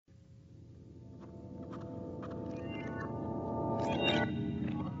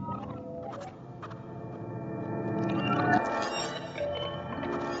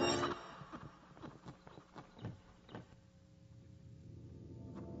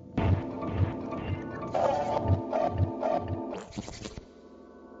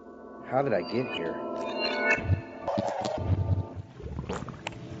How did I get here?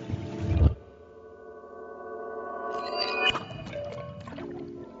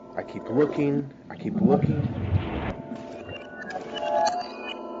 I keep looking.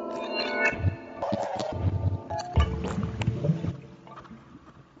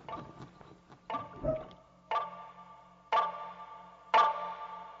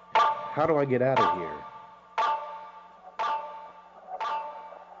 How do I get out of here?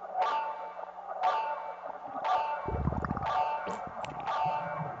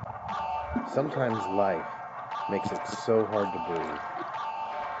 Sometimes life makes it so hard to breathe.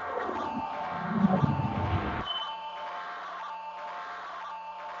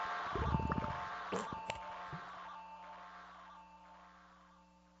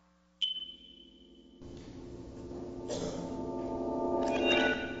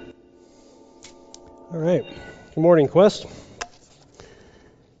 All right. Good morning, Quest.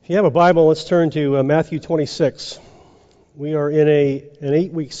 If you have a Bible, let's turn to Matthew 26. We are in an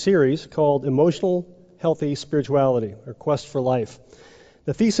 8-week series called Emotional Healthy Spirituality, or Quest for Life.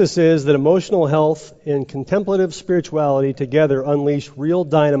 The thesis is that emotional health and contemplative spirituality together unleash real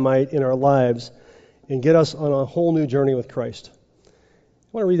dynamite in our lives and get us on a whole new journey with Christ. I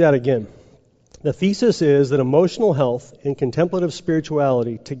want to read that again. The thesis is that emotional health and contemplative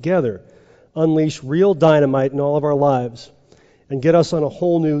spirituality together unleash real dynamite in all of our lives and get us on a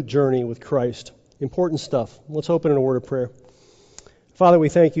whole new journey with Christ. Important stuff. Let's open in a word of prayer. Father, we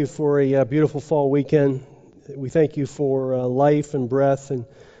thank you for a beautiful fall weekend. We thank you for life and breath and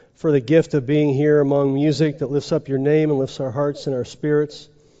for the gift of being here among music that lifts up your name and lifts our hearts and our spirits.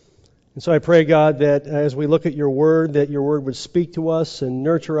 And so I pray, God, that as we look at your word, that your word would speak to us and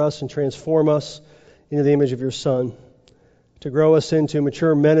nurture us and transform us into the image of your Son, to grow us into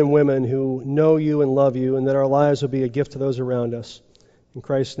mature men and women who know you and love you, and that our lives will be a gift to those around us. In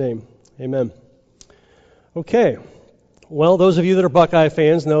Christ's name, amen. Okay, well, those of you that are Buckeye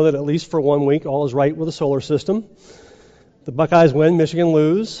fans know that at least for 1 week, all is right with the solar system. The Buckeyes win, Michigan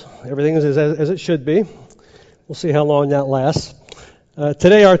lose. Everything is as it should be. We'll see how long that lasts.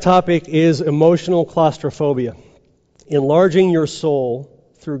 Today our topic is emotional claustrophobia, enlarging your soul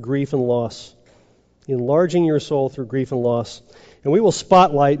through grief and loss. Enlarging your soul through grief and loss. And we will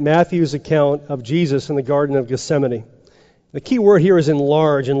spotlight Matthew's account of Jesus in the Garden of Gethsemane. The key word here is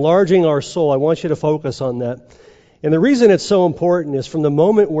enlarge, enlarging our soul. I want you to focus on that. And the reason it's so important is from the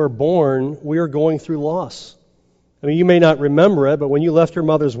moment we're born, we are going through loss. I mean, you may not remember it, but when you left your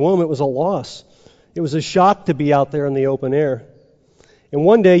mother's womb, it was a loss. It was a shock to be out there in the open air. And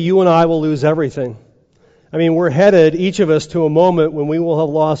one day, you and I will lose everything. I mean, we're headed, each of us, to a moment when we will have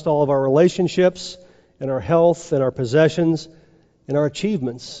lost all of our relationships and our health and our possessions and our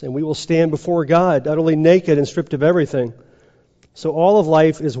achievements. And we will stand before God, utterly naked and stripped of everything. So all of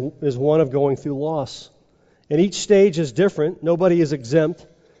life is one of going through loss. And each stage is different. Nobody is exempt.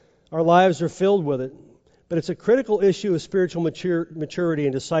 Our lives are filled with it. But it's a critical issue of spiritual maturity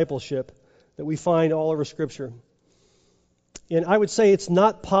and discipleship that we find all over Scripture. And I would say it's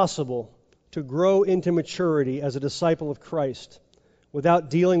not possible to grow into maturity as a disciple of Christ without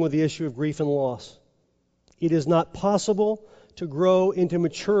dealing with the issue of grief and loss. It is not possible to grow into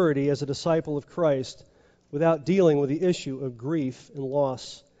maturity as a disciple of Christ without dealing with the issue of grief and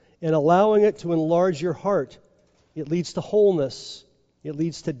loss and allowing it to enlarge your heart. It leads to wholeness. It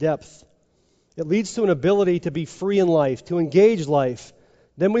leads to depth. It leads to an ability to be free in life, to engage life.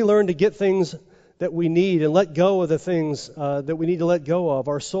 Then we learn to get things that we need and let go of the things that we need to let go of.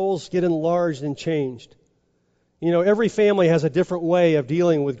 Our souls get enlarged and changed. You know, every family has a different way of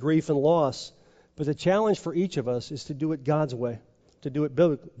dealing with grief and loss, but the challenge for each of us is to do it God's way, to do it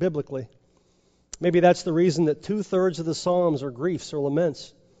biblically. Maybe that's the reason that 2/3 of the Psalms are griefs or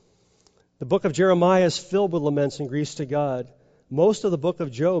laments. The book of Jeremiah is filled with laments and griefs to God. Most of the book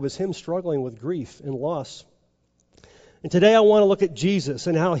of Job is him struggling with grief and loss. And today I want to look at Jesus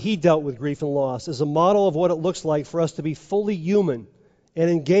and how he dealt with grief and loss as a model of what it looks like for us to be fully human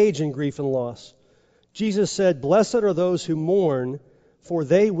and engage in grief and loss. Jesus said, "Blessed are those who mourn, for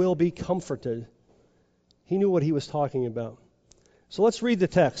they will be comforted." He knew what he was talking about. So let's read the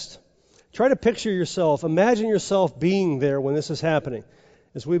text. Try to picture yourself, imagine yourself being there when this is happening,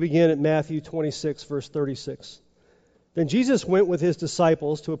 as we begin at Matthew 26, verse 36. Then Jesus went with his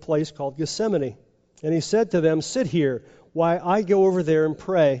disciples to a place called Gethsemane, and he said to them, "Sit here while I go over there and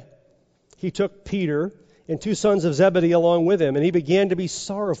pray." He took Peter and 2 sons of Zebedee along with him, and he began to be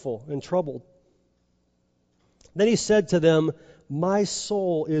sorrowful and troubled. Then he said to them, "My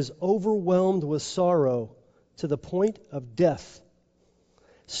soul is overwhelmed with sorrow to the point of death.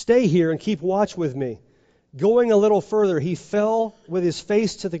 Stay here and keep watch with me." Going a little further, he fell with his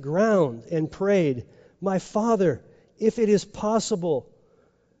face to the ground and prayed, "My Father, if it is possible,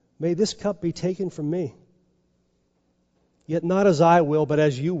 may this cup be taken from me. Yet not as I will, but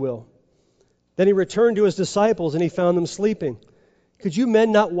as you will." Then he returned to his disciples, and he found them sleeping. "Could you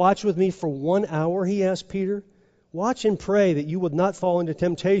men not watch with me for 1 hour?" he asked Peter. "Watch and pray that you would not fall into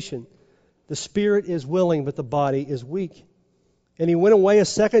temptation. The spirit is willing, but the body is weak." And he went away a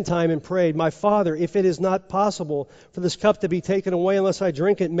second time and prayed, "My Father, if it is not possible for this cup to be taken away unless I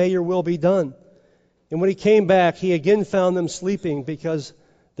drink it, may your will be done." And when he came back, he again found them sleeping because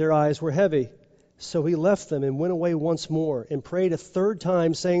their eyes were heavy. So he left them and went away once more and prayed a third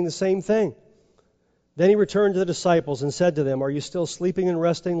time, saying the same thing. Then he returned to the disciples and said to them, "Are you still sleeping and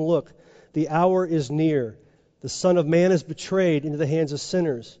resting? Look, the hour is near. The Son of Man is betrayed into the hands of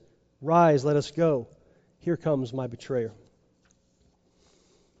sinners. Rise, let us go. Here comes my betrayer."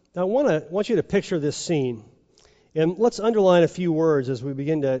 Now, I want you to picture this scene. And let's underline a few words as we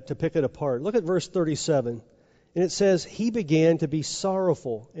begin to pick it apart. Look at verse 37. And it says, "He began to be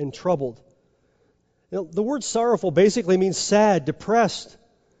sorrowful and troubled." Now, the word sorrowful basically means sad, depressed.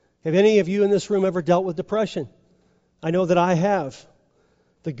 Have any of you in this room ever dealt with depression? I know that I have.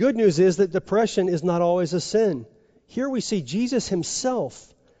 The good news is that depression is not always a sin. Here we see Jesus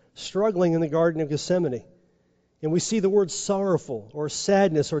himself struggling in the Garden of Gethsemane. And we see the word sorrowful or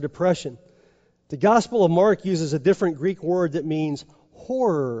sadness or depression. The Gospel of Mark uses a different Greek word that means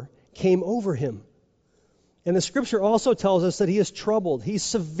horror came over him. And the Scripture also tells us that he is troubled. He's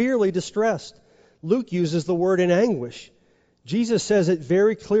severely distressed. Luke uses the word in anguish. Jesus says it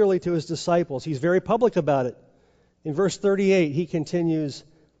very clearly to his disciples. He's very public about it. In verse 38, he continues,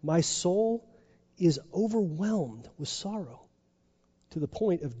 "My soul is overwhelmed with sorrow to the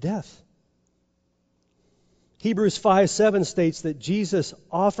point of death." Hebrews 5:7 states that Jesus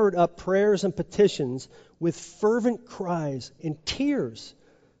offered up prayers and petitions with fervent cries and tears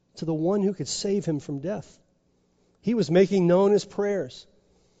to the one who could save him from death. He was making known his prayers.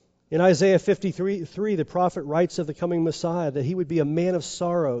 In Isaiah 53, the prophet writes of the coming Messiah that he would be a man of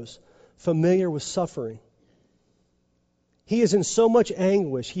sorrows, familiar with suffering. He is in so much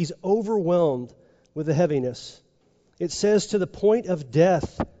anguish, he's overwhelmed with the heaviness. It says to the point of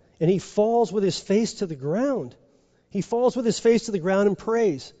death, and he falls with his face to the ground. He falls with his face to the ground and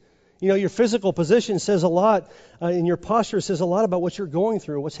prays. You know, your physical position says a lot, and your posture says a lot about what you're going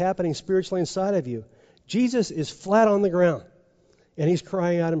through, what's happening spiritually inside of you. Jesus is flat on the ground, and he's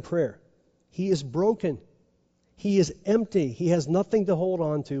crying out in prayer. He is broken. He is empty. He has nothing to hold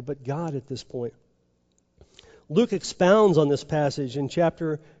on to but God at this point. Luke expounds on this passage in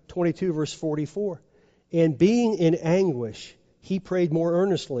chapter 22, verse 44. "And being in anguish, he prayed more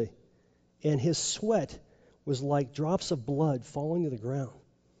earnestly, and his sweat was like drops of blood falling to the ground."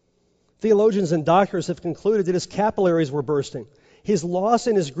 Theologians and doctors have concluded that his capillaries were bursting. His loss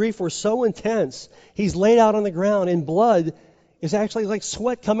and his grief were so intense, he's laid out on the ground, and blood is actually like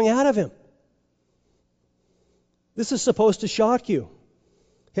sweat coming out of him. This is supposed to shock you.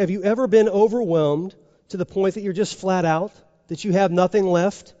 Have you ever been overwhelmed to the point that you're just flat out, that you have nothing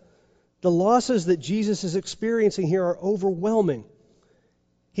left? The losses that Jesus is experiencing here are overwhelming.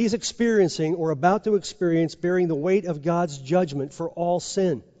 He's experiencing or about to experience bearing the weight of God's judgment for all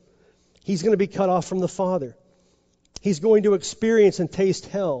sin. He's going to be cut off from the Father. He's going to experience and taste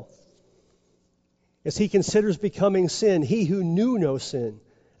hell as he considers becoming sin, he who knew no sin.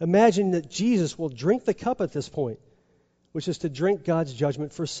 Imagine that Jesus will drink the cup at this point, which is to drink God's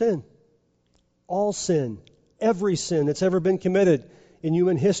judgment for sin. All sin, every sin that's ever been committed in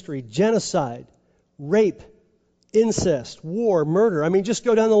human history, genocide, rape, incest, war, murder. I mean, just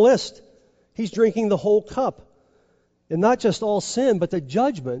go down the list. He's drinking the whole cup. And not just all sin, but the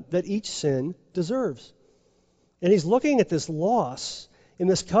judgment that each sin deserves. And he's looking at this loss in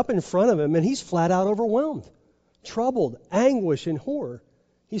this cup in front of him, and he's flat out overwhelmed, troubled, anguish, and horror.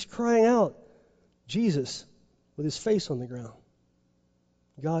 He's crying out, Jesus with his face on the ground,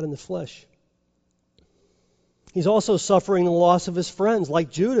 God in the flesh. He's also suffering the loss of his friends,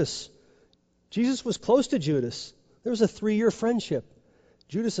 like Judas. Jesus was close to Judas. There was a 3-year friendship.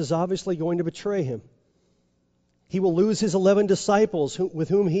 Judas is obviously going to betray him. He will lose his 11 disciples with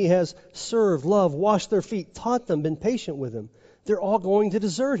whom he has served, loved, washed their feet, taught them, been patient with them. They're all going to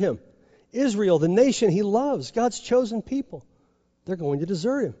desert him. Israel, the nation he loves, God's chosen people, they're going to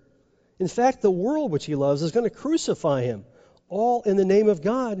desert him. In fact, the world which he loves is going to crucify him, all in the name of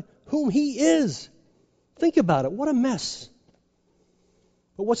God, whom he is. Think about it. What a mess.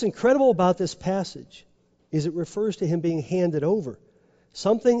 But what's incredible about this passage is it refers to him being handed over.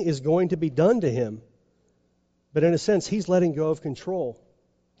 Something is going to be done to him, but in a sense, he's letting go of control.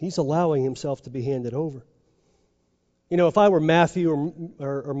 He's allowing himself to be handed over. If I were Matthew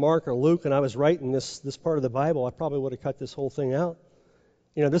or Mark or Luke and I was writing this part of the Bible, I probably would have cut this whole thing out.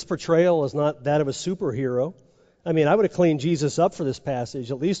 This portrayal is not that of a superhero. I would have cleaned Jesus up for this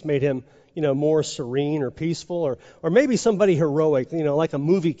passage, at least made him, more serene or peaceful, or maybe somebody heroic, like a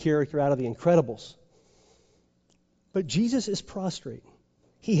movie character out of The Incredibles. But Jesus is prostrate.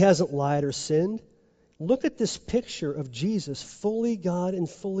 He hasn't lied or sinned. Look at this picture of Jesus, fully God and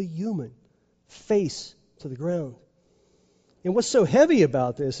fully human, face to the ground. And what's so heavy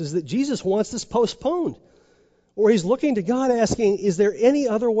about this is that Jesus wants this postponed. Or he's looking to God asking, is there any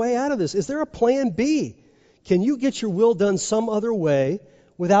other way out of this? Is there a plan B? Can you get your will done some other way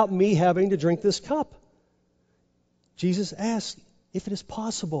without me having to drink this cup? Jesus asks if it is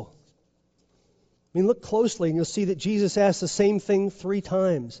possible. Look closely and you'll see that Jesus asks the same thing 3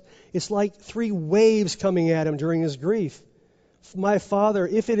 times. It's like 3 waves coming at him during his grief. My Father,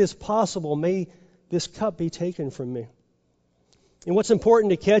 if it is possible, may this cup be taken from me. And what's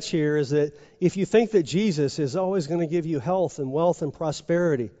important to catch here is that if you think that Jesus is always going to give you health and wealth and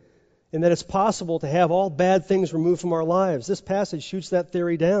prosperity, and that it's possible to have all bad things removed from our lives, this passage shoots that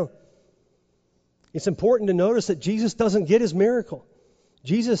theory down. It's important to notice that Jesus doesn't get his miracle.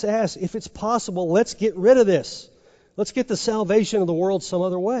 Jesus asks, if it's possible, let's get rid of this. Let's get the salvation of the world some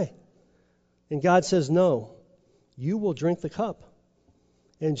other way. And God says, no, you will drink the cup.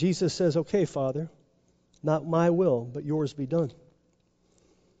 And Jesus says, okay, Father, not my will, but yours be done.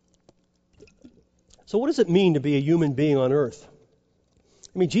 So what does it mean to be a human being on earth?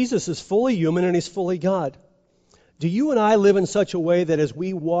 Jesus is fully human and he's fully God. Do you and I live in such a way that as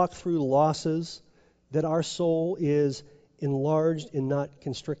we walk through losses, that our soul is enlarged and not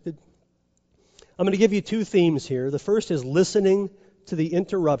constricted? I'm going to give you 2 themes here. The first is listening to the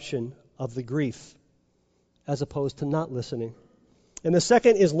interruption of the grief, as opposed to not listening. And the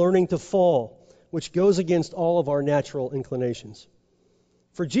second is learning to fall, which goes against all of our natural inclinations.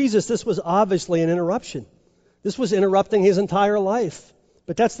 For Jesus, this was obviously an interruption. This was interrupting his entire life.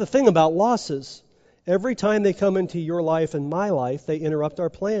 But that's the thing about losses. Every time they come into your life and my life, they interrupt our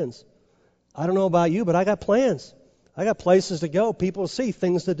plans. I don't know about you, but I got plans. I got places to go, people to see,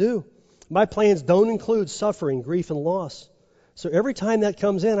 things to do. My plans don't include suffering, grief, and loss. So every time that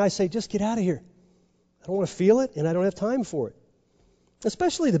comes in, I say, just get out of here. I don't want to feel it, and I don't have time for it.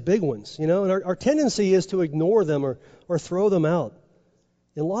 Especially the big ones, and our tendency is to ignore them or throw them out.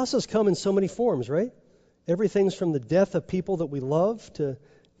 And losses come in so many forms, right? Everything's from the death of people that we love, to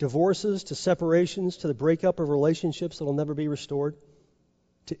divorces, to separations, to the breakup of relationships that will never be restored,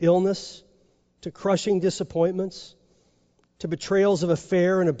 to illness, to crushing disappointments, to betrayals of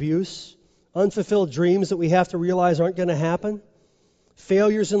affair and abuse, unfulfilled dreams that we have to realize aren't going to happen,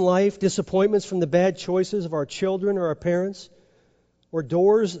 failures in life, disappointments from the bad choices of our children or our parents, or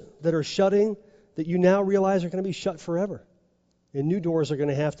doors that are shutting that you now realize are going to be shut forever, and new doors are going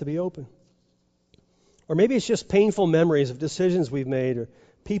to have to be open. Or maybe it's just painful memories of decisions we've made or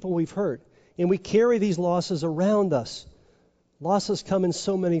people we've hurt, and we carry these losses around us. Losses come in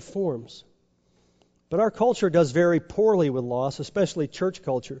so many forms. But our culture does very poorly with loss, especially church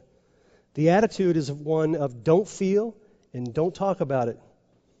culture. The attitude is one of don't feel and don't talk about it.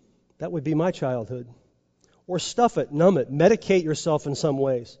 That would be my childhood. Or stuff it, numb it, medicate yourself in some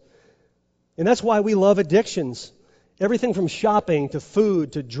ways. And that's why we love addictions. Everything from shopping to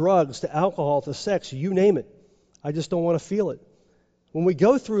food to drugs to alcohol to sex, you name it. I just don't want to feel it. When we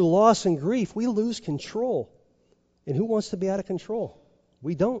go through loss and grief, we lose control. And who wants to be out of control?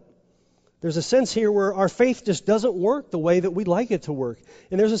 We don't. There's a sense here where our faith just doesn't work the way that we'd like it to work.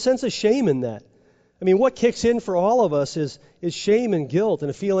 And there's a sense of shame in that. What kicks in for all of us is shame and guilt and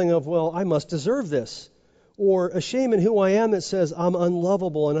a feeling of, well, I must deserve this. Or a shame in who I am that says I'm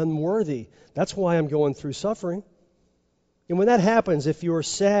unlovable and unworthy. That's why I'm going through suffering. And when that happens, if you're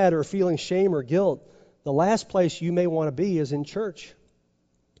sad or feeling shame or guilt, the last place you may want to be is in church.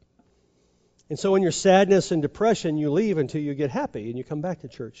 And so in your sadness and depression, you leave until you get happy and you come back to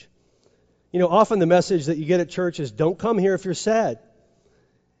church. Often the message that you get at church is don't come here if you're sad.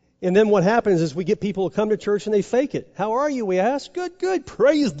 And then what happens is we get people who come to church and they fake it. How are you, we ask? Good, good.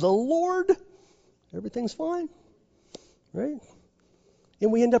 Praise the Lord. Everything's fine. Right?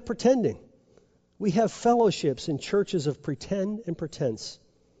 And we end up pretending. We have fellowships in churches of pretend and pretense,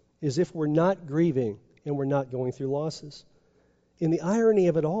 as if we're not grieving and we're not going through losses. And the irony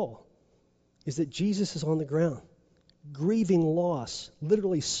of it all is that Jesus is on the ground, grieving loss,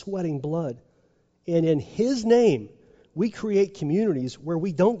 literally sweating blood. And in his name, we create communities where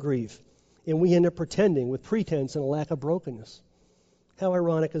we don't grieve, and we end up pretending with pretense and a lack of brokenness. How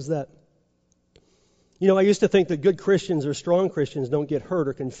ironic is that? I used to think that good Christians or strong Christians don't get hurt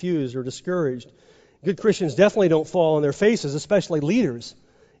or confused or discouraged. Good Christians definitely don't fall on their faces, especially leaders.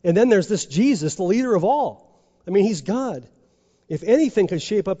 And then there's this Jesus, the leader of all. I mean, he's God. If anything could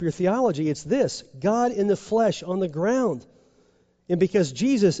shape up your theology, it's this: God in the flesh on the ground. And because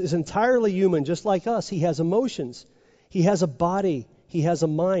Jesus is entirely human, just like us, he has emotions. He has a body. He has a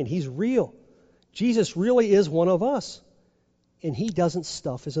mind. He's real. Jesus really is one of us. And he doesn't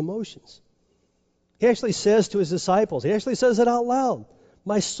stuff his emotions. He actually says to his disciples, he actually says it out loud,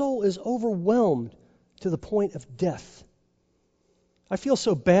 "My soul is overwhelmed to the point of death. I feel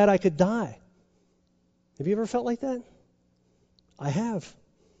so bad I could die." Have you ever felt like that? I have.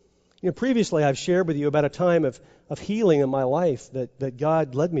 Previously I've shared with you about a time of healing in my life that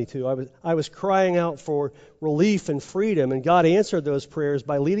God led me to. I was crying out for relief and freedom, and God answered those prayers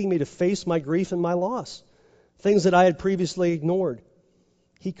by leading me to face my grief and my loss, things that I had previously ignored.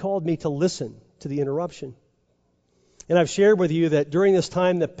 He called me to listen to the interruption. And I've shared with you that during this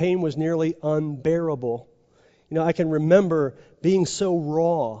time the pain was nearly unbearable. I can remember being so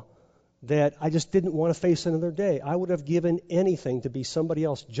raw that I just didn't want to face another day. I would have given anything to be somebody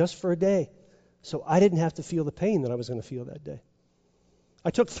else just for a day, so I didn't have to feel the pain that I was going to feel that day.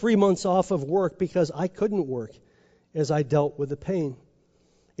 I took 3 months off of work because I couldn't work as I dealt with the pain.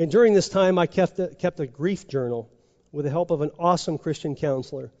 And during this time, I kept a grief journal with the help of an awesome Christian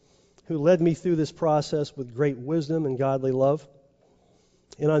counselor who led me through this process with great wisdom and godly love.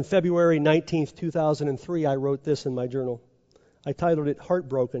 And on February 19th, 2003, I wrote this in my journal. I titled it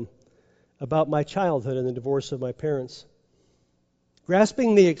 "Heartbroken," about my childhood and the divorce of my parents.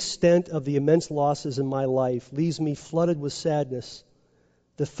 Grasping the extent of the immense losses in my life leaves me flooded with sadness.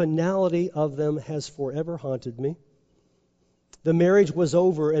 The finality of them has forever haunted me. The marriage was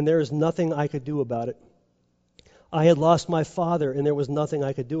over, and there is nothing I could do about it. I had lost my father, and there was nothing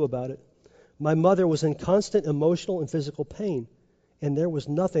I could do about it. My mother was in constant emotional and physical pain, and there was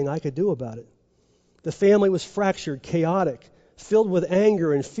nothing I could do about it. The family was fractured, chaotic, filled with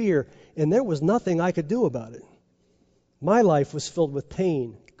anger and fear, and there was nothing I could do about it. My life was filled with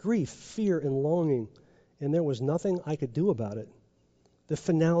pain, grief, fear, and longing, and there was nothing I could do about it. The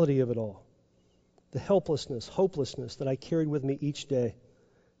finality of it all, the helplessness, hopelessness that I carried with me each day.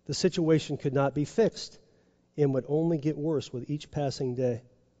 The situation could not be fixed and would only get worse with each passing day.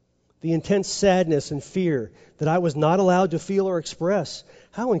 The intense sadness and fear that I was not allowed to feel or express.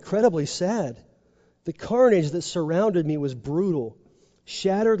 How incredibly sad. The carnage that surrounded me was brutal.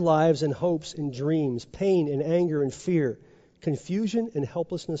 Shattered lives and hopes and dreams, pain and anger and fear, confusion and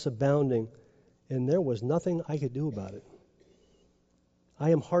helplessness abounding, and there was nothing I could do about it.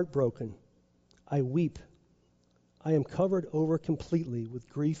 I am heartbroken. I weep. I am covered over completely with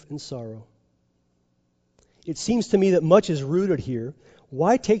grief and sorrow. It seems to me that much is rooted here.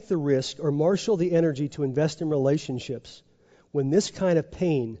 Why take the risk or marshal the energy to invest in relationships when this kind of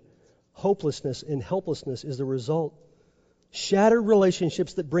pain, hopelessness, and helplessness is the result? Shattered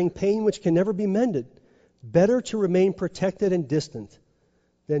relationships that bring pain which can never be mended. Better to remain protected and distant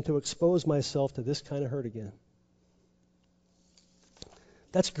than to expose myself to this kind of hurt again.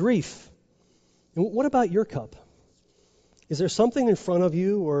 That's grief. And what about your cup? Is there something in front of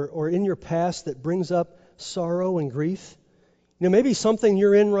you or in your past that brings up sorrow and grief? Maybe something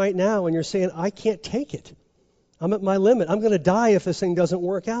you're in right now and you're saying, I can't take it. I'm at my limit. I'm going to die if this thing doesn't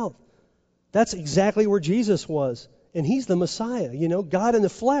work out. That's exactly where Jesus was. And he's the Messiah, God in the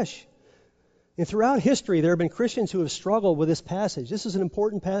flesh. And throughout history, there have been Christians who have struggled with this passage. This is an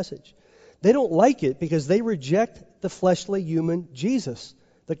important passage. They don't like it because they reject the fleshly human Jesus,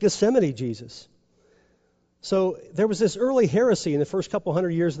 the Gethsemane Jesus. So there was this early heresy in the first couple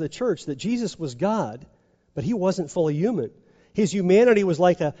hundred years of the church that Jesus was God, but he wasn't fully human. His humanity was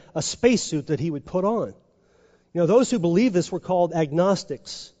like a spacesuit that he would put on. Those who believed this were called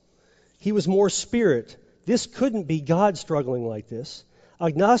agnostics. He was more spirit. This couldn't be God struggling like this.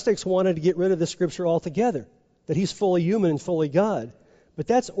 Agnostics wanted to get rid of the scripture altogether, that he's fully human and fully God. But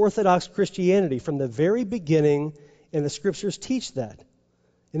that's Orthodox Christianity from the very beginning, and the scriptures teach that.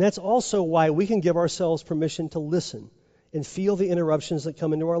 And that's also why we can give ourselves permission to listen and feel the interruptions that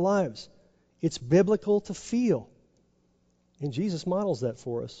come into our lives. It's biblical to feel. And Jesus models that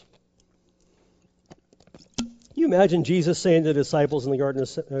for us. Can you imagine Jesus saying to the disciples in the Garden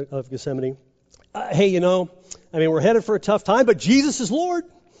of Gethsemane, hey, we're headed for a tough time, but Jesus is Lord.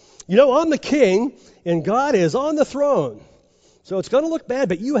 I'm the king, and God is on the throne. So it's going to look bad,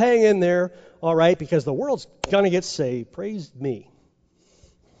 but you hang in there, all right, because the world's going to get saved. Praise me.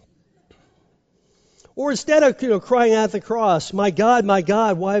 Or instead of crying at the cross, my God,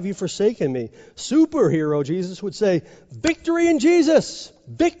 why have you forsaken me? Superhero Jesus would say, victory in Jesus.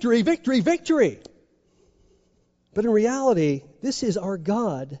 Victory, victory, victory. But in reality, this is our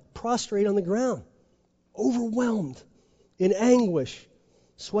God prostrate on the ground. overwhelmed, in anguish,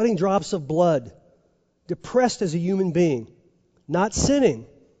 sweating drops of blood, depressed as a human being, not sinning,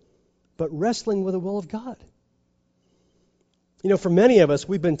 but wrestling with the will of God. You know, for many of us,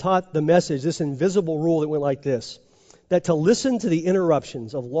 we've been taught the message, this invisible rule that went like this, that to listen to the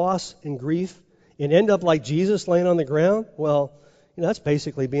interruptions of loss and grief and end up like Jesus laying on the ground, well, you know, that's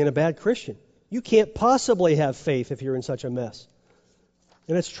basically being a bad Christian. You can't possibly have faith if you're in such a mess.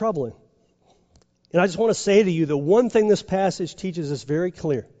 And it's troubling. And I just want to say to you, the one thing this passage teaches us very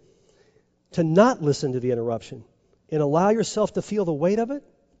clear, to not listen to the interruption and allow yourself to feel the weight of it,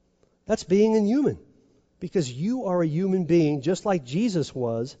 that's being inhuman. Because you are a human being just like Jesus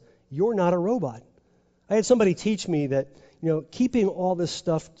was. You're not a robot. I had somebody teach me that, you know, keeping all this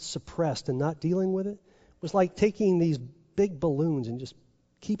stuff suppressed and not dealing with it was like taking these big balloons and just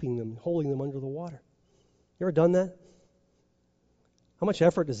keeping them, holding them under the water. You ever done that? How much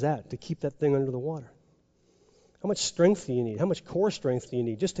effort is that to keep that thing under the water? How much strength do you need? How much core strength do you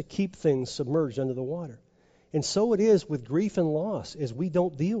need just to keep things submerged under the water? And so it is with grief and loss as we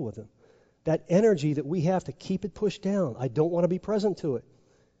don't deal with them. That energy that we have to keep it pushed down. I don't want to be present to it.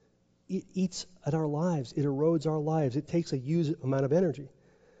 It eats at our lives. It erodes our lives. It takes a huge amount of energy.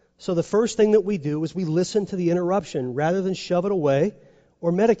 So the first thing that we do is we listen to the interruption rather than shove it away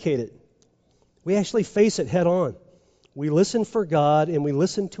or medicate it. We actually face it head on. We listen for God and we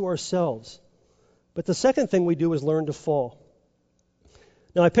listen to ourselves. But the second thing we do is learn to fall.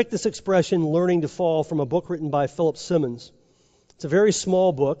 Now, I picked this expression, learning to fall, from a book written by Philip Simmons. It's a very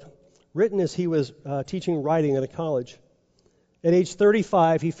small book, written as he was teaching writing at a college. At age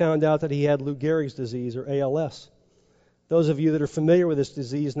 35, he found out that he had Lou Gehrig's disease, or ALS. Those of you that are familiar with this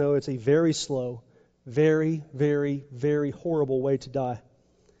disease know it's a very slow, very, very, very horrible way to die.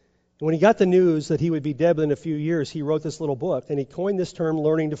 And when he got the news that he would be dead within a few years, he wrote this little book, and he coined this term,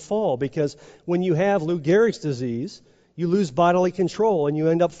 learning to fall, because when you have Lou Gehrig's disease, you lose bodily control, and you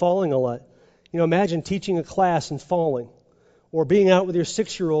end up falling a lot. You know, imagine teaching a class and falling, or being out with your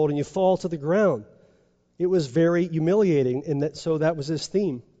 6-year-old and you fall to the ground. It was very humiliating, and so that was his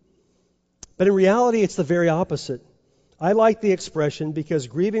theme. But in reality, it's the very opposite. I like the expression because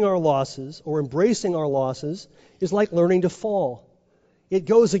grieving our losses or embracing our losses is like learning to fall. It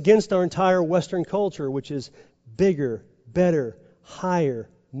goes against our entire Western culture, which is bigger, better, higher,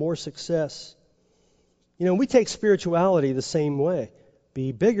 more success. You know, we take spirituality the same way.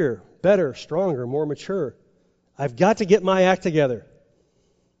 Be bigger, better, stronger, more mature. I've got to get my act together.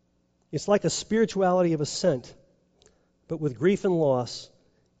 It's like a spirituality of ascent. But with grief and loss,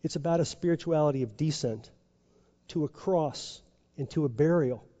 it's about a spirituality of descent to a cross and to a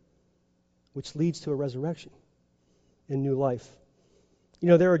burial, which leads to a resurrection and new life. You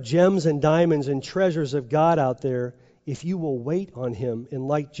know, there are gems and diamonds and treasures of God out there if you will wait on Him and,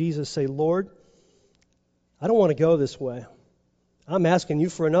 like Jesus, say, Lord, I don't want to go this way. I'm asking you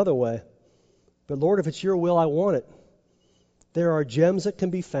for another way. But Lord, if it's your will, I want it. There are gems that can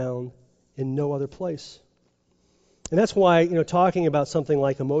be found in no other place. And that's why, you know, talking about something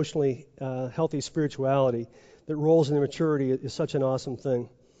like emotionally healthy spirituality that rolls into maturity is such an awesome thing.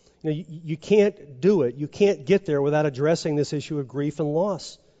 You know, you can't do it. You can't get there without addressing this issue of grief and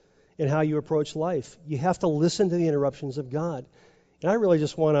loss and how you approach life. You have to listen to the interruptions of God. And I really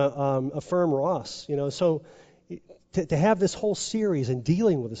just want to affirm Ross. You know, so to have this whole series and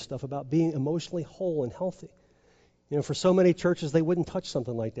dealing with this stuff about being emotionally whole and healthy. You know, for so many churches, they wouldn't touch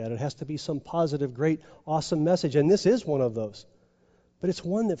something like that. It has to be some positive, great, awesome message. And this is one of those. But it's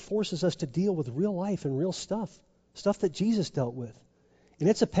one that forces us to deal with real life and real stuff that Jesus dealt with. And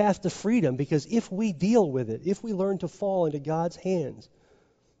it's a path to freedom, because if we deal with it, if we learn to fall into God's hands,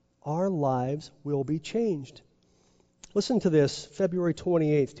 our lives will be changed. Listen to this, February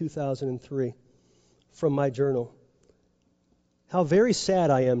 28th, 2003, from my journal. How very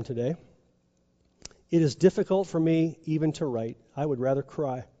sad I am today. It is difficult for me even to write. I would rather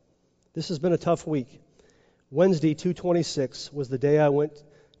cry. This has been a tough week. Wednesday, 2/26, was the day I went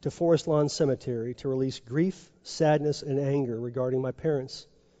to Forest Lawn Cemetery to release grief, sadness, and anger regarding my parents.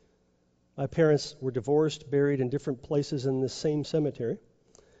 My parents were divorced, buried in different places in this same cemetery.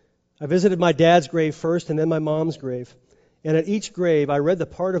 I visited my dad's grave first and then my mom's grave. And at each grave, I read the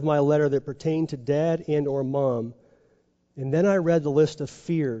part of my letter that pertained to Dad and or Mom. And then I read the list of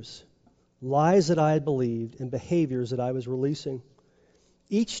fears, lies that I had believed, and behaviors that I was releasing.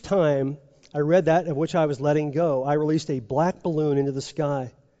 Each time I read that of which I was letting go, I released a black balloon into the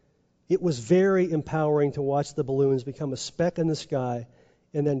sky. It was very empowering to watch the balloons become a speck in the sky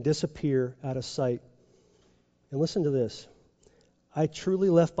and then disappear out of sight. And listen to this. I truly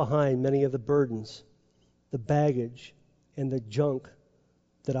left behind many of the burdens, the baggage, and the junk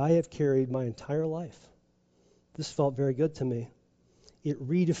that I have carried my entire life. This felt very good to me. It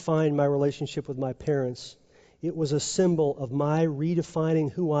redefined my relationship with my parents. It was a symbol of my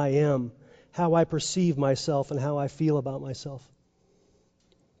redefining who I am, how I perceive myself, and how I feel about myself.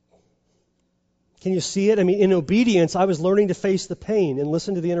 Can you see it? I mean, in obedience, I was learning to face the pain and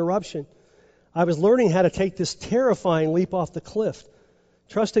listen to the interruption. I was learning how to take this terrifying leap off the cliff,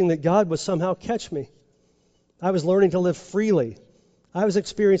 trusting that God would somehow catch me. I was learning to live freely. I was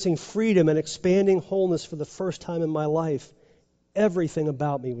experiencing freedom and expanding wholeness for the first time in my life. Everything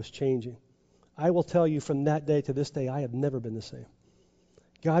about me was changing. I will tell you, from that day to this day, I have never been the same.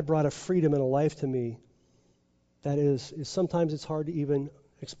 God brought a freedom and a life to me that is sometimes it's hard to even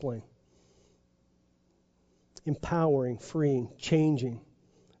explain. Empowering, freeing, changing,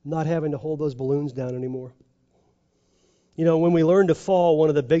 not having to hold those balloons down anymore. You know, when we learn to fall, one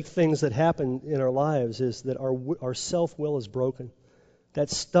of the big things that happen in our lives is that our self-will is broken.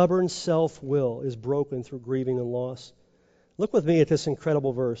 That stubborn self-will is broken through grieving and loss. Look with me at this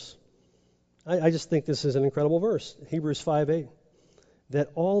incredible verse. I just think this is an incredible verse. Hebrews 5:8.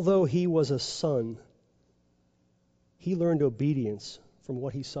 That although he was a son, he learned obedience from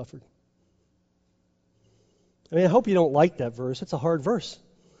what he suffered. I mean, I hope you don't like that verse. It's a hard verse.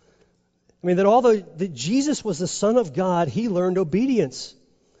 I mean, that Jesus was the Son of God, he learned obedience.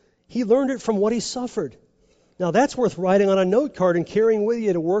 He learned it from what he suffered. Now, that's worth writing on a note card and carrying with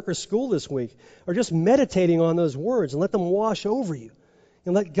you to work or school this week, or just meditating on those words and let them wash over you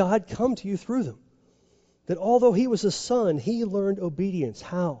and let God come to you through them. That although he was a son, he learned obedience.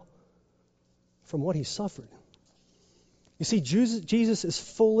 How? From what he suffered. You see, Jesus is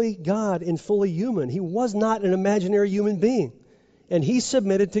fully God and fully human. He was not an imaginary human being. And he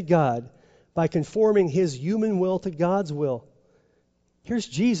submitted to God by conforming his human will to God's will. Here's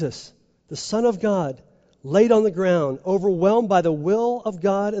Jesus, the Son of God, laid on the ground, overwhelmed by the will of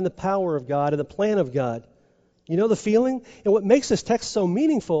God and the power of God and the plan of God. You know the feeling? And what makes this text so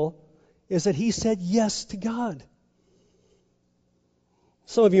meaningful is that he said yes to God.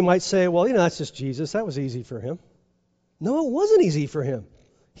 Some of you might say, well, that's just Jesus. That was easy for him. No, it wasn't easy for him.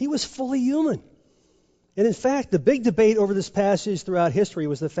 He was fully human. And in fact, the big debate over this passage throughout history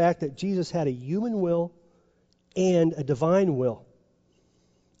was the fact that Jesus had a human will and a divine will.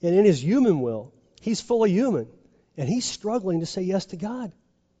 And in his human will, he's fully human, and he's struggling to say yes to God.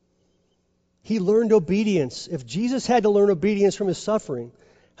 He learned obedience. If Jesus had to learn obedience from his suffering,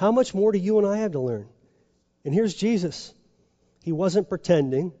 how much more do you and I have to learn? And here's Jesus. He wasn't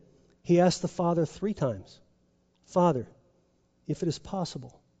pretending. He asked the Father 3 times, Father, if it is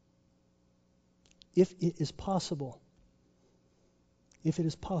possible, if it is possible, if it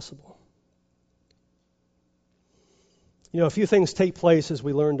is possible. A few things take place as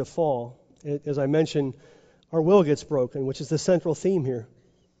we learn to fall. As I mentioned, our will gets broken, which is the central theme here.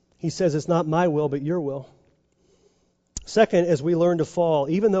 He says, it's not my will, but your will. Second, as we learn to fall,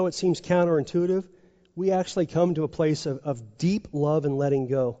 even though it seems counterintuitive, we actually come to a place of deep love and letting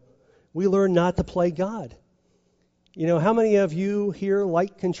go. We learn not to play God. How many of you here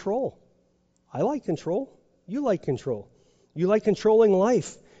like control? I like control. You like control. You like controlling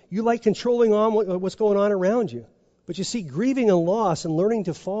life. You like controlling on what's going on around you. But you see, grieving and loss and learning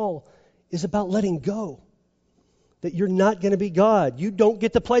to fall is about letting go. That you're not going to be God. You don't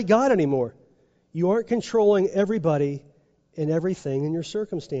get to play God anymore. You aren't controlling everybody and everything in your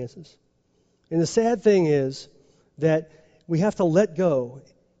circumstances. And the sad thing is that we have to let go.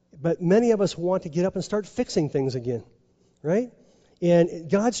 But many of us want to get up and start fixing things again, right? And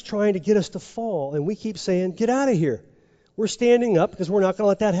God's trying to get us to fall, and we keep saying, get out of here. We're standing up because we're not going to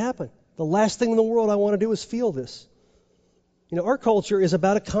let that happen. The last thing in the world I want to do is feel this. Our culture is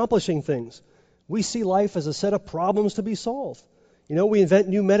about accomplishing things. We see life as a set of problems to be solved. We invent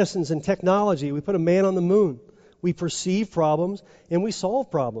new medicines and technology. We put a man on the moon. We perceive problems, and we solve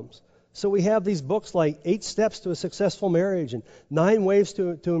problems. So we have these books like 8 Steps to a Successful Marriage and 9 Ways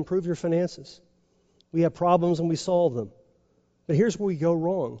to Improve Your Finances. We have problems and we solve them. But here's where we go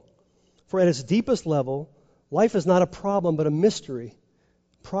wrong. For at its deepest level, life is not a problem but a mystery.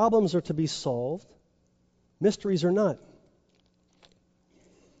 Problems are to be solved. Mysteries are not.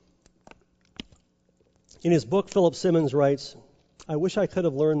 In his book, Philip Simmons writes, I wish I could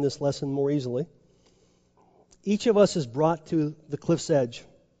have learned this lesson more easily. Each of us is brought to the cliff's edge.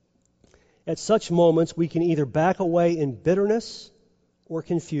 At such moments, we can either back away in bitterness or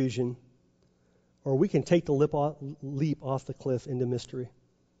confusion, or we can take the leap off the cliff into mystery.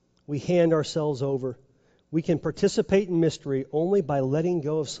 We hand ourselves over. We can participate in mystery only by letting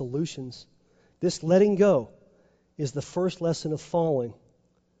go of solutions. This letting go is the first lesson of falling,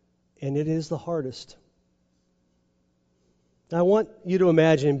 and it is the hardest. Now, I want you to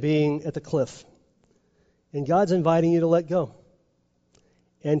imagine being at the cliff, And God's inviting you to let go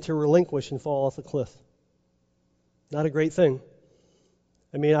and to relinquish and fall off the cliff. Not a great thing.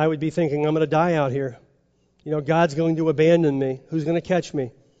 I mean, I would be thinking, I'm going to die out here. God's going to abandon me. Who's going to catch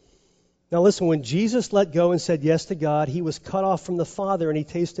me? Now listen, when Jesus let go and said yes to God, he was cut off from the Father and he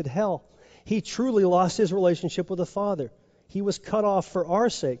tasted hell. He truly lost his relationship with the Father. He was cut off for our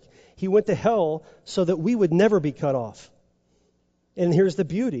sake. He went to hell so that we would never be cut off. And here's the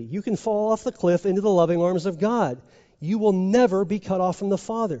beauty. You can fall off the cliff into the loving arms of God. You will never be cut off from the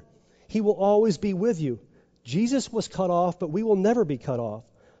Father. He will always be with you. Jesus was cut off, but we will never be cut off.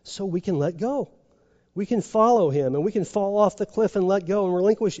 So we can let go. We can follow him, and we can fall off the cliff and let go and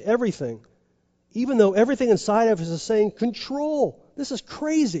relinquish everything. Even though everything inside of us is saying, control, this is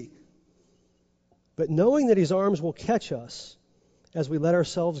crazy. But knowing that his arms will catch us as we let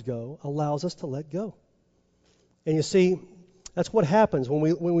ourselves go allows us to let go. And you see, that's what happens when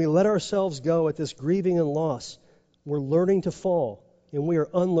we let ourselves go at this grieving and loss. We're learning to fall, and we are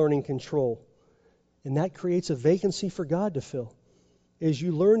unlearning control. And that creates a vacancy for God to fill. As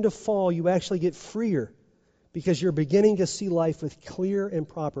you learn to fall, you actually get freer because you're beginning to see life with clear and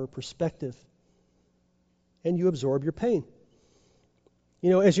proper perspective. And you absorb your pain.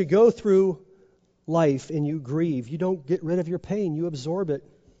 As you go through life and you grieve, you don't get rid of your pain. You absorb it.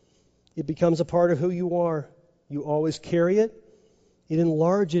 It becomes a part of who you are. You always carry it. It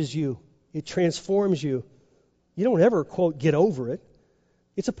enlarges you. It transforms you. You don't ever, quote, get over it.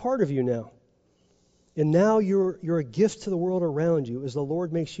 It's a part of you now. And now you're a gift to the world around you as the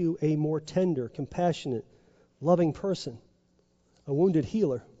Lord makes you a more tender, compassionate, loving person, a wounded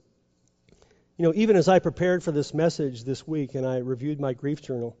healer. Even as I prepared for this message this week and I reviewed my grief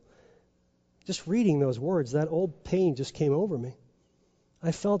journal, just reading those words, that old pain just came over me.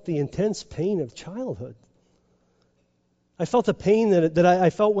 I felt the intense pain of childhood. I felt the pain that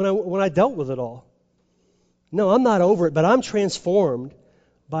I felt when I dealt with it all. No, I'm not over it, but I'm transformed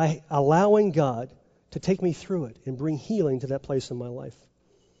by allowing God to take me through it and bring healing to that place in my life.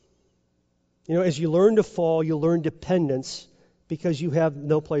 As you learn to fall, you learn dependence because you have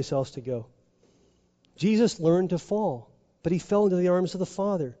no place else to go. Jesus learned to fall, but he fell into the arms of the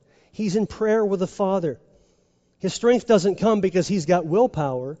Father. He's in prayer with the Father. His strength doesn't come because he's got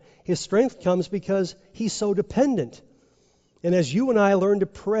willpower. His strength comes because he's so dependent. And as you and I learn to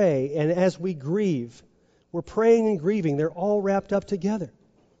pray, and as we grieve, we're praying and grieving. They're all wrapped up together,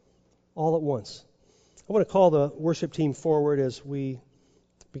 all at once. I want to call the worship team forward as we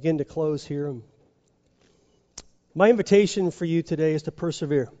begin to close here. My invitation for you today is to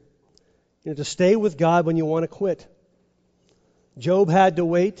persevere. To stay with God when you want to quit. Job had to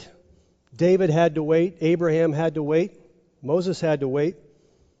wait. David had to wait. Abraham had to wait. Moses had to wait.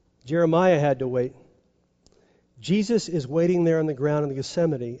 Jeremiah had to wait. Jesus is waiting there on the ground in the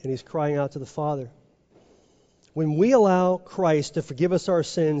Gethsemane, and he's crying out to the Father. When we allow Christ to forgive us our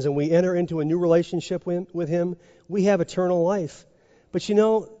sins and we enter into a new relationship with him, we have eternal life. But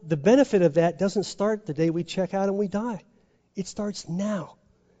the benefit of that doesn't start the day we check out and we die. It starts now.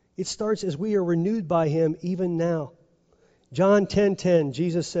 It starts as we are renewed by him even now. John 10:10,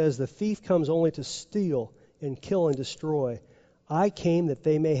 Jesus says, "The thief comes only to steal and kill and destroy. I came that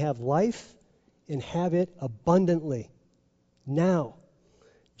they may have life and have it abundantly." Now,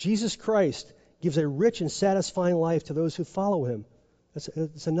 Jesus Christ gives a rich and satisfying life to those who follow him.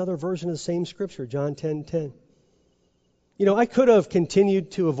 That's another version of the same scripture, John 10:10. I could have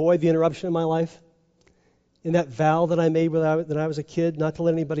continued to avoid the interruption in my life, in that vow that I made when I was a kid, not to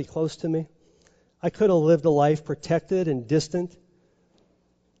let anybody close to me. I could have lived a life protected and distant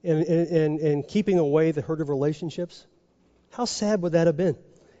and keeping away the hurt of relationships. How sad would that have been?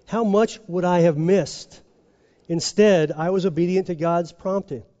 How much would I have missed? Instead, I was obedient to God's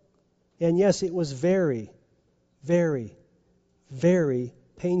prompting. And yes, it was very, very, very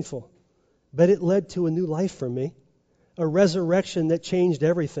painful. But it led to a new life for me, a resurrection that changed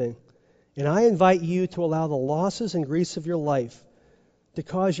everything. And I invite you to allow the losses and griefs of your life to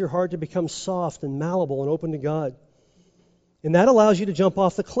cause your heart to become soft and malleable and open to God. And that allows you to jump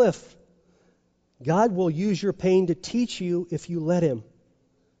off the cliff. God will use your pain to teach you if you let him.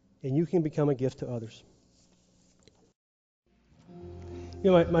 And you can become a gift to others.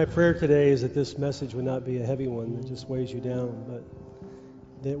 My prayer today is that this message would not be a heavy one that just weighs you down, but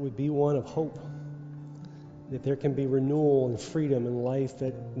that it would be one of hope. That there can be renewal and freedom in life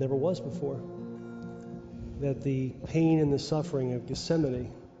that never was before. That the pain and the suffering of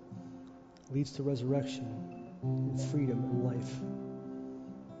Gethsemane leads to resurrection and freedom and life.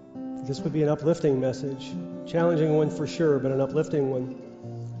 This would be an uplifting message. Challenging one for sure, but an uplifting one.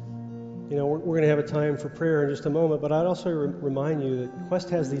 we're going to have a time for prayer in just a moment, but I'd also remind you that Quest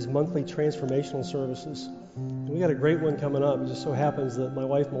has these monthly transformational services. And we got a great one coming up. It just so happens that my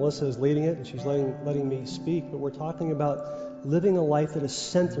wife Melissa is leading it, and she's letting me speak. But we're talking about living a life that is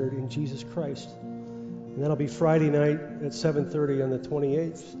centered in Jesus Christ. And that'll be Friday night at 7:30 on the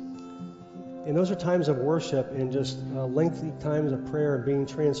 28th. And those are times of worship and just lengthy times of prayer and being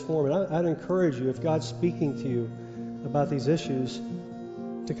transformed. And I'd encourage you, if God's speaking to you about these issues,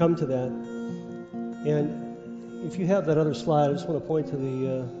 to come to that. And if you have that other slide, I just want to point to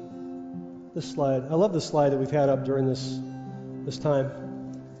this slide. I love the slide that we've had up during this time.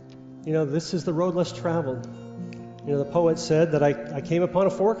 This is the road less traveled. The poet said that I came upon a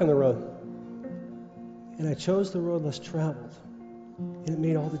fork in the road, and I chose the road less traveled, and it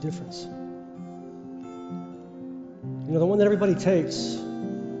made all the difference. The one that everybody takes,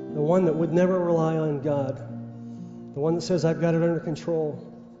 the one that would never rely on God, the one that says, I've got it under control,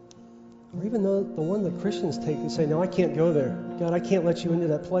 or even the one that Christians take and say, no, I can't go there. God, I can't let you into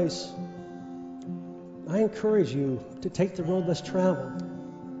that place. I encourage you to take the road less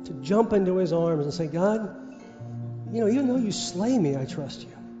traveled, to jump into his arms and say, God, even though you slay me, I trust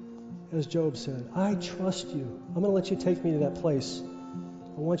you. As Job said, I trust you. I'm going to let you take me to that place.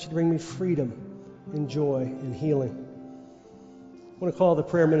 I want you to bring me freedom and joy and healing. I want to call the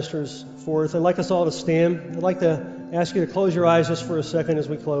prayer ministers forth. I'd like us all to stand. I'd like to ask you to close your eyes just for a second as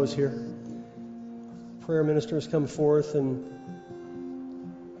we close here. Prayer ministers come forth, and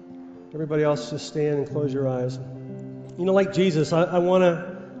everybody else just stand and close your eyes. Like Jesus, I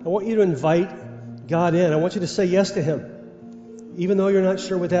want you to invite God in. I want you to say yes to him, even though you're not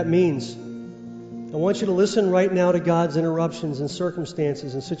sure what that means. I want you to listen right now to God's interruptions and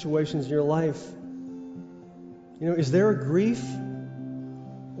circumstances and situations in your life. Is there a grief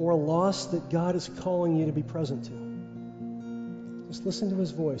or a loss that God is calling you to be present to? Just listen to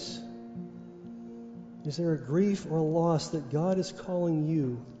his voice. Is there a grief or a loss that God is calling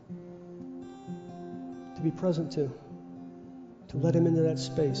you to be present to let him into that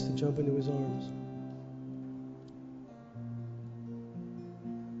space, to jump into his arms?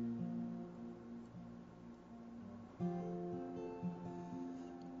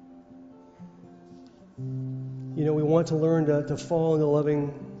 We want to learn to fall in the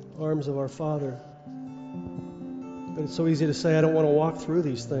loving arms of our Father. But it's so easy to say, I don't want to walk through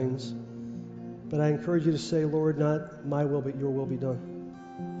these things. But I encourage you to say, Lord, not my will, but your will be done.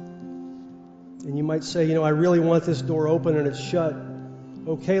 And you might say, I really want this door open and it's shut.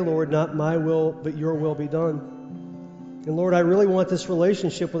 Okay, Lord, not my will, but your will be done. And Lord, I really want this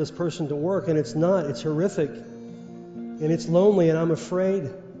relationship with this person to work, and it's not. It's horrific. And it's lonely, and I'm afraid.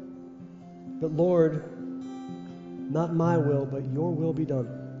 But Lord, not my will, but your will be done.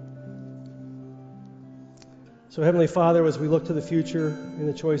 So Heavenly Father, as we look to the future and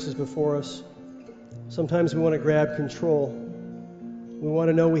the choices before us, sometimes we want to grab control. We want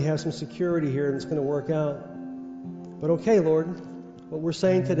to know we have some security here and it's going to work out. But okay, Lord, what we're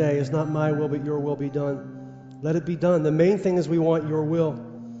saying today is not my will, but your will be done. Let it be done. The main thing is we want your will.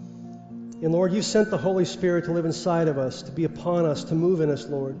 And Lord, you sent the Holy Spirit to live inside of us, to be upon us, to move in us,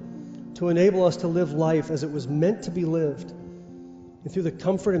 Lord, to enable us to live life as it was meant to be lived. And through the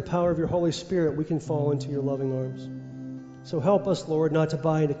comfort and power of your Holy Spirit, we can fall into your loving arms. So help us, Lord, not to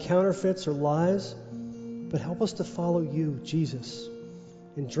buy into counterfeits or lies, but help us to follow you, Jesus,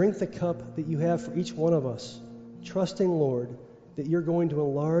 and drink the cup that you have for each one of us, trusting, Lord, that you're going to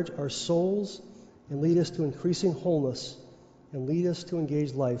enlarge our souls and lead us to increasing wholeness and lead us to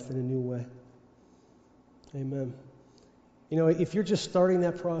engage life in a new way. Amen. If you're just starting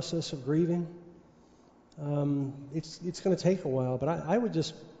that process of grieving, it's going to take a while. But I would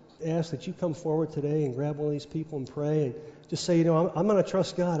just ask that you come forward today and grab one of these people and pray and just say, I'm going to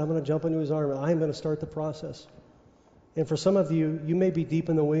trust God. I'm going to jump into his arm. I'm going to start the process. And for some of you, you may be deep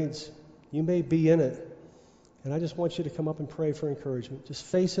in the weeds. You may be in it. And I just want you to come up and pray for encouragement. Just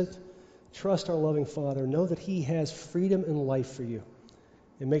face it. Trust our loving Father. Know that he has freedom and life for you.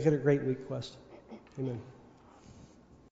 And make it a great week, Quest. Amen.